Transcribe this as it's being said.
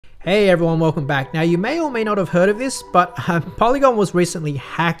Hey everyone, welcome back. Now you may or may not have heard of this, but Polygon was recently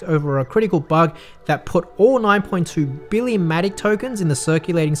hacked over a critical bug that put all 9.2 billion MATIC tokens in the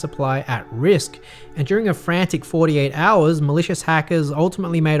circulating supply at risk. And during a frantic 48 hours, malicious hackers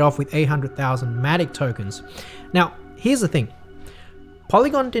ultimately made off with 800,000 MATIC tokens. Now, here's the thing.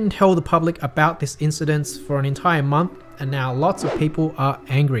 Polygon didn't tell the public about this incident for an entire month, and now lots of people are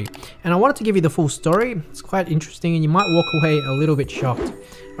angry. And I wanted to give you the full story. It's quite interesting and you might walk away a little bit shocked.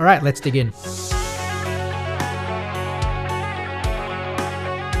 All right, let's dig in.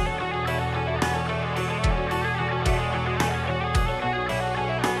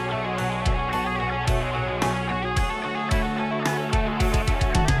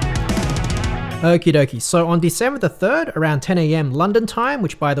 Okie dokie, so on December the 3rd, around 10 AM London time,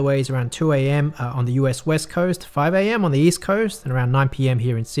 which by the way is around 2 AM on the US West Coast, 5 AM on the East Coast, and around 9 PM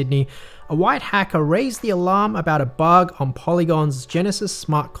here in Sydney, a white hacker raised the alarm about a bug on Polygon's Genesis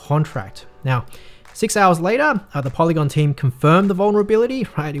smart contract. Now, 6 hours later, the Polygon team confirmed the vulnerability,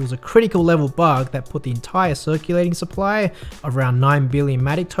 right? It was a critical level bug that put the entire circulating supply of around 9 billion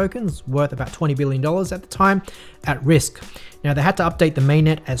MATIC tokens, worth about $20 billion at the time, at risk. Now they had to update the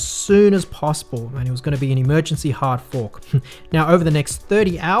mainnet as soon as possible, and it was going to be an emergency hard fork. Now over the next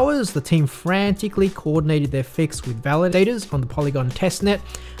 30 hours, the team frantically coordinated their fix with validators on the Polygon testnet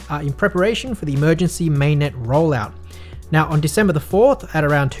in preparation for the emergency mainnet rollout. Now on December the 4th at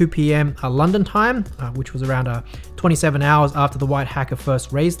around 2 PM London time, which was around 27 hours after the white hacker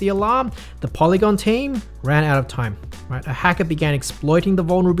first raised the alarm, the Polygon team ran out of time. Right? A hacker began exploiting the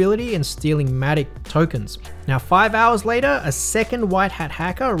vulnerability and stealing MATIC tokens. Now 5 hours later, a second white hat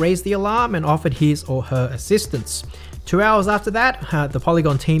hacker raised the alarm and offered his or her assistance. 2 hours after that, the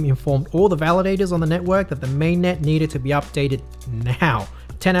Polygon team informed all the validators on the network that the mainnet needed to be updated now.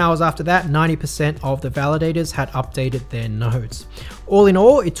 10 hours after that, 90% of the validators had updated their nodes. All in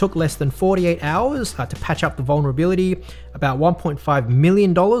all, it took less than 48 hours to patch up the vulnerability. About $1.5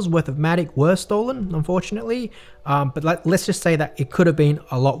 million worth of MATIC were stolen, unfortunately, but let's just say that it could have been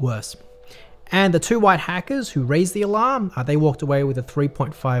a lot worse. And the two white hackers who raised the alarm, they walked away with a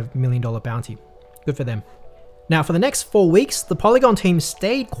 $3.5 million bounty. Good for them. Now for the next 4 weeks, the Polygon team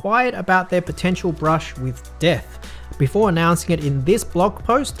stayed quiet about their potential brush with death, before announcing it in this blog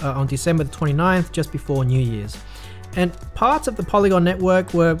post on December the 29th, just before New Year's. And parts of the Polygon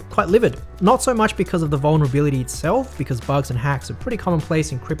network were quite livid, not so much because of the vulnerability itself, because bugs and hacks are pretty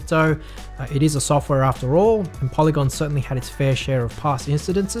commonplace in crypto. It is a software after all, and Polygon certainly had its fair share of past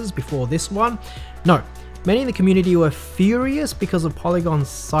incidences before this one. No, many in the community were furious because of Polygon's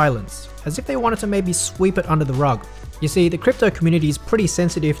silence, as if they wanted to maybe sweep it under the rug. You see, the crypto community is pretty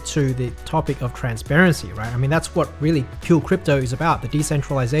sensitive to the topic of transparency, right? I mean, that's what really pure crypto is about, the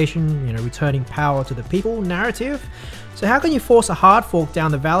decentralization, returning power to the people narrative. So how can you force a hard fork down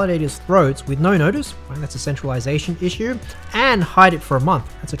the validators' throats with no notice? Right? That's a centralization issue, and hide it for a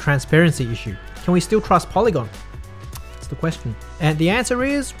month. That's a transparency issue. Can we still trust Polygon? That's the question. And the answer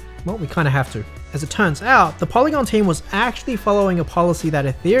is, well, we kind of have to. As it turns out, the Polygon team was actually following a policy that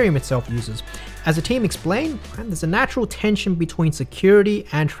Ethereum itself uses. As the team explained, there's a natural tension between security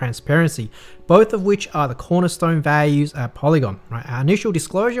and transparency, both of which are the cornerstone values at Polygon. Right? Our initial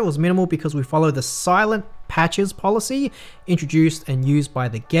disclosure was minimal because we follow the silent patches policy introduced and used by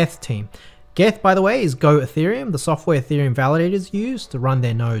the Geth team. Geth, by the way, is Go Ethereum, the software Ethereum validators use to run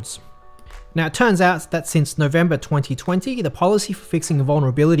their nodes. Now it turns out that since November 2020, the policy for fixing a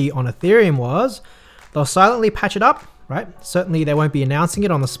vulnerability on Ethereum was they'll silently patch it up, right? Certainly they won't be announcing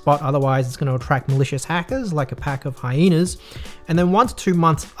it on the spot, otherwise it's going to attract malicious hackers like a pack of hyenas. And then 1 to 2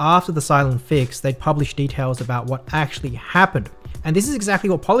 months after the silent fix, they'd publish details about what actually happened. And this is exactly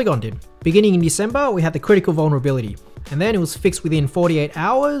what Polygon did. Beginning in December, we had the critical vulnerability. And then it was fixed within 48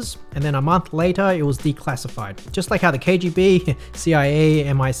 hours, and then a month later it was declassified. Just like how the KGB, CIA,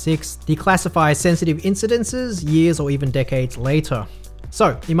 MI6 declassify sensitive incidences years or even decades later.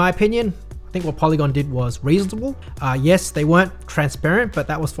 So, in my opinion, I think what Polygon did was reasonable. Yes, they weren't transparent, but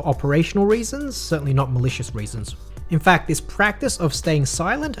that was for operational reasons, certainly not malicious reasons. In fact, this practice of staying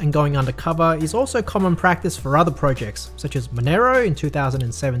silent and going undercover is also common practice for other projects, such as Monero in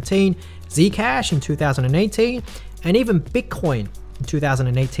 2017, Zcash in 2018, and even Bitcoin in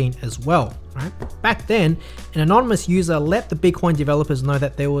 2018 as well. Right? Back then, an anonymous user let the Bitcoin developers know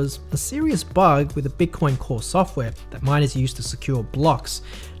that there was a serious bug with the Bitcoin core software that miners used to secure blocks.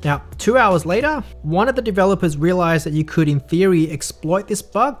 Now, 2 hours later, one of the developers realized that you could, in theory, exploit this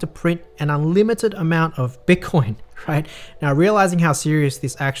bug to print an unlimited amount of Bitcoin. Right? Now, realizing how serious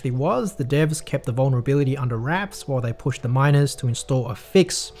this actually was, the devs kept the vulnerability under wraps while they pushed the miners to install a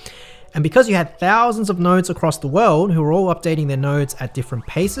fix. And because you had thousands of nodes across the world who were all updating their nodes at different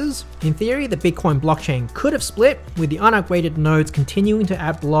paces, in theory, the Bitcoin blockchain could have split, with the unupgraded nodes continuing to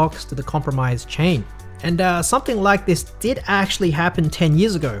add blocks to the compromised chain. And something like this did actually happen 10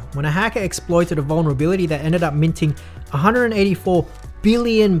 years ago, when a hacker exploited a vulnerability that ended up minting 184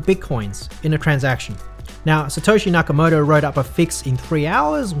 billion Bitcoins in a transaction. Now, Satoshi Nakamoto wrote up a fix in 3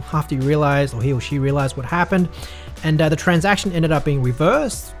 hours after he or she realized what happened, and the transaction ended up being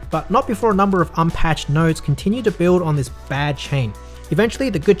reversed, but not before a number of unpatched nodes continued to build on this bad chain. Eventually,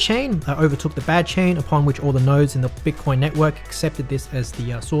 the good chain overtook the bad chain, upon which all the nodes in the Bitcoin network accepted this as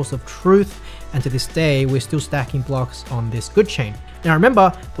the source of truth, and to this day, we're still stacking blocks on this good chain. Now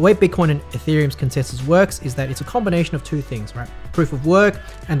remember, the way Bitcoin and Ethereum's consensus works is that it's a combination of two things, right? Proof of work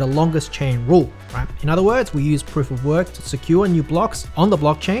and the longest chain rule, right? In other words, we use proof of work to secure new blocks on the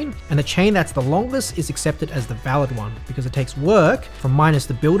blockchain, and the chain that's the longest is accepted as the valid one because it takes work from miners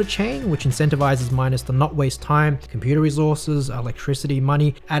to build a chain, which incentivizes miners to not waste time, computer resources, electricity,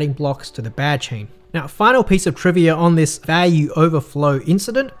 money, adding blocks to the bad chain. Now, final piece of trivia on this value overflow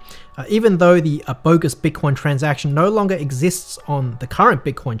incident. Even though the bogus Bitcoin transaction no longer exists on the current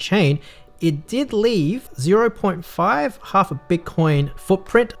Bitcoin chain, it did leave 0.5 half a Bitcoin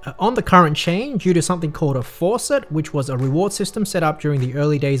footprint on the current chain due to something called a faucet, which was a reward system set up during the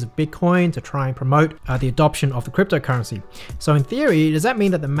early days of Bitcoin to try and promote the adoption of the cryptocurrency. So in theory, does that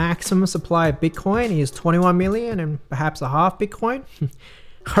mean that the maximum supply of Bitcoin is 21 million and perhaps a half Bitcoin?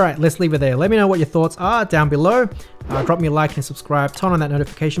 All right, let's leave it there. Let me know what your thoughts are down below. Drop me a like and subscribe. Turn on that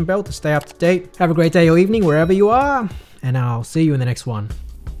notification bell to stay up to date. Have a great day or evening wherever you are, and I'll see you in the next one.